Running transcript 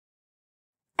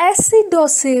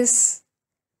Acidosis.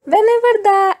 Whenever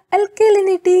the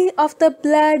alkalinity of the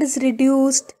blood is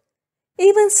reduced,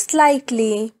 even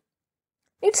slightly,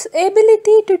 its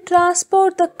ability to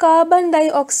transport the carbon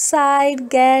dioxide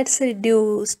gets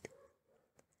reduced.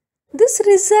 This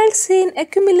results in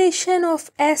accumulation of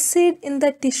acid in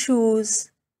the tissues.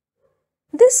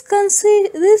 This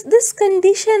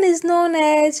condition is known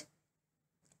as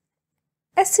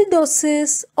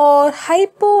acidosis or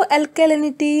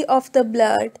hypoalkalinity of the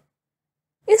blood.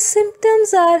 Its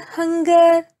symptoms are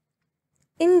hunger,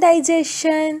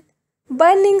 indigestion,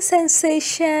 burning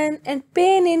sensation and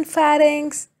pain in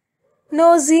pharynx,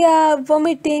 nausea,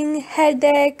 vomiting,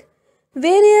 headache,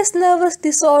 various nervous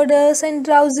disorders and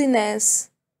drowsiness.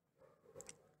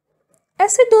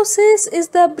 Acidosis is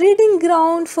the breeding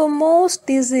ground for most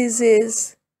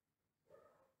diseases.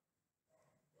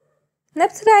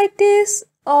 Nephritis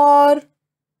or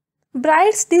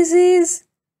Bright's disease,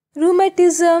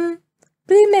 rheumatism,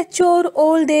 premature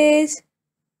old age,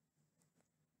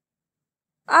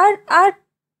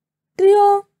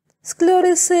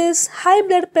 arteriosclerosis, high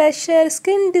blood pressure,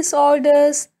 skin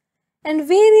disorders, and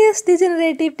various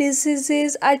degenerative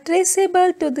diseases are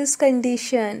traceable to this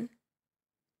condition.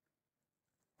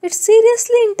 It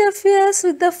seriously interferes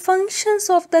with the functions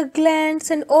of the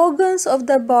glands and organs of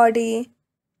the body.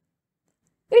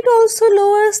 It also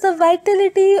lowers the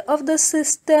vitality of the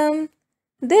system,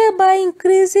 thereby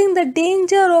increasing the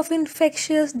danger of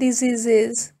infectious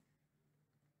diseases.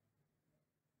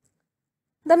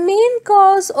 The main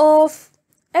cause of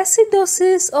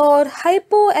acidosis or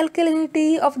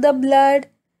hypoalkalinity of the blood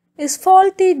is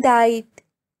faulty diet,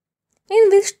 in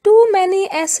which too many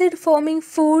acid-forming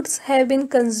foods have been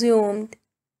consumed.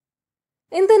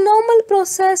 In the normal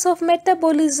process of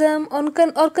metabolism or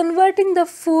converting the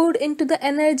food into the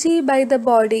energy by the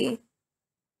body,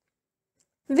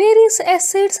 various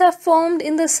acids are formed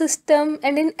in the system,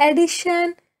 and in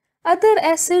addition, other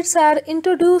acids are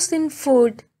introduced in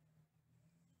food.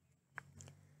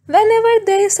 Whenever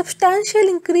there is substantial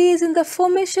increase in the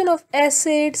formation of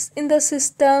acids in the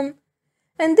system,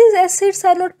 and these acids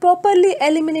are not properly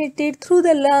eliminated through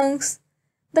the lungs,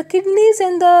 the kidneys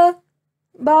and the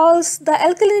bowels, the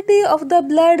alkalinity of the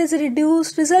blood is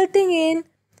reduced, resulting in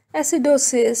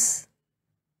acidosis.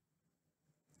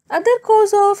 Other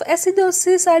causes of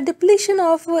acidosis are depletion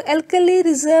of alkali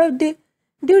reserve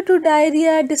due to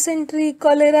diarrhea, dysentery,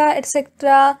 cholera,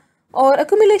 etc., or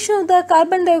accumulation of the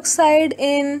carbon dioxide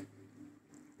in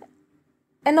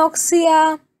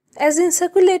anoxia, as in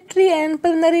circulatory and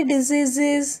pulmonary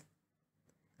diseases,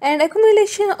 and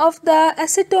accumulation of the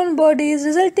acetone bodies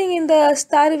resulting in the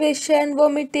starvation,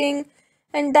 vomiting,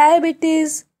 and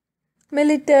diabetes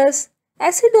mellitus.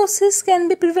 Acidosis can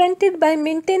be prevented by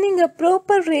maintaining a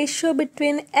proper ratio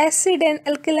between acid and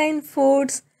alkaline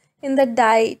foods in the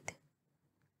diet.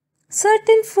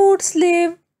 Certain foods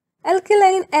leave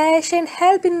alkaline ash and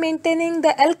help in maintaining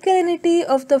the alkalinity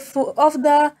of the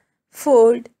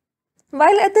food,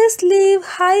 while others leave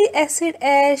high acid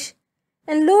ash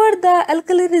and lower the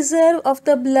alkali reserve of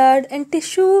the blood and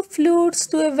tissue fluids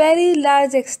to a very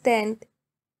large extent.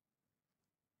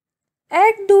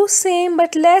 Eggs do same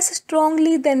but less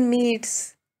strongly than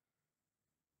meats.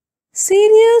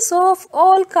 Cereals of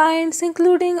all kinds,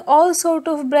 including all sorts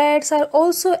of breads, are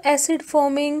also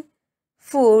acid-forming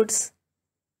foods,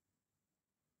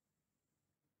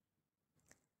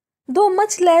 though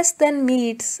much less than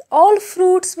meats. All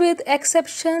fruits with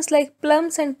exceptions like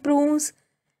plums and prunes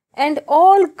and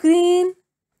all green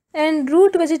and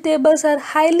root vegetables are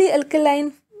highly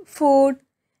alkaline food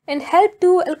and help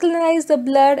to alkalinize the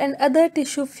blood and other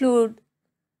tissue fluid.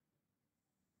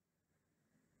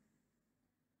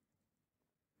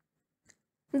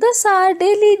 Thus, our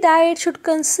daily diet should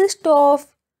consist of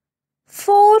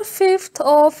 4/5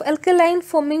 of alkaline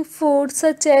forming foods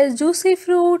such as juicy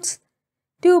fruits,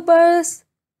 tubers,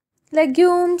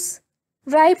 legumes,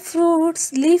 ripe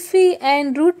fruits, leafy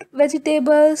and root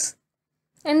vegetables,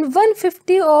 and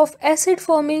 1/50 of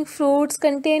acid-forming foods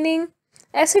containing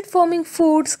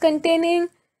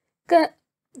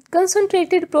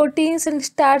concentrated proteins and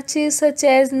starches such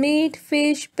as meat,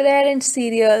 fish, bread, and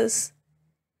cereals.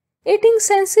 Eating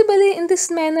sensibly in this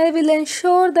manner will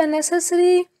ensure the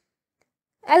necessary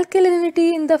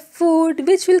alkalinity in the food,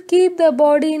 which will keep the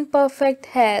body in perfect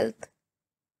health.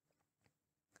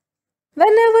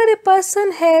 Whenever a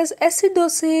person has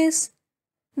acidosis,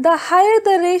 the higher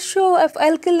the ratio of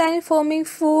alkaline forming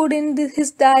food in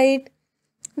his diet,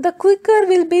 the quicker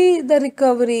will be the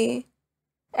recovery.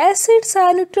 Acids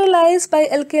are neutralized by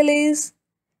alkalis.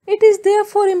 It is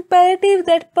therefore imperative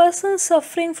that persons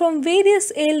suffering from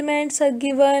various ailments are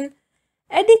given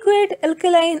adequate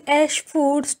alkaline ash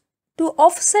foods to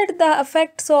offset the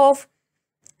effects of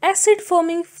acid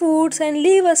forming foods and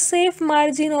leave a safe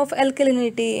margin of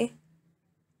alkalinity.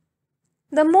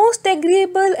 The most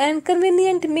agreeable and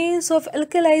convenient means of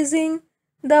alkalizing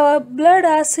the blood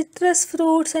are citrus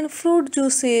fruits and fruit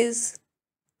juices.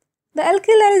 The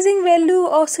alkalizing value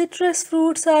of citrus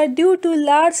fruits are due to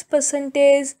large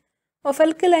percentage of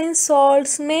alkaline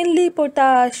salts, mainly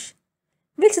potash,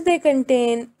 which they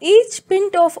contain. Each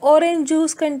pint of orange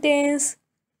juice contains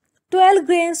 12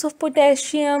 grains of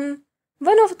potassium,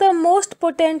 one of the most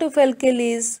potent of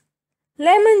alkalis.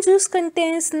 Lemon juice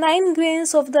contains 9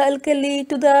 grains of the alkali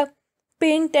to the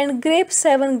pint and grape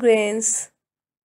 7 grains.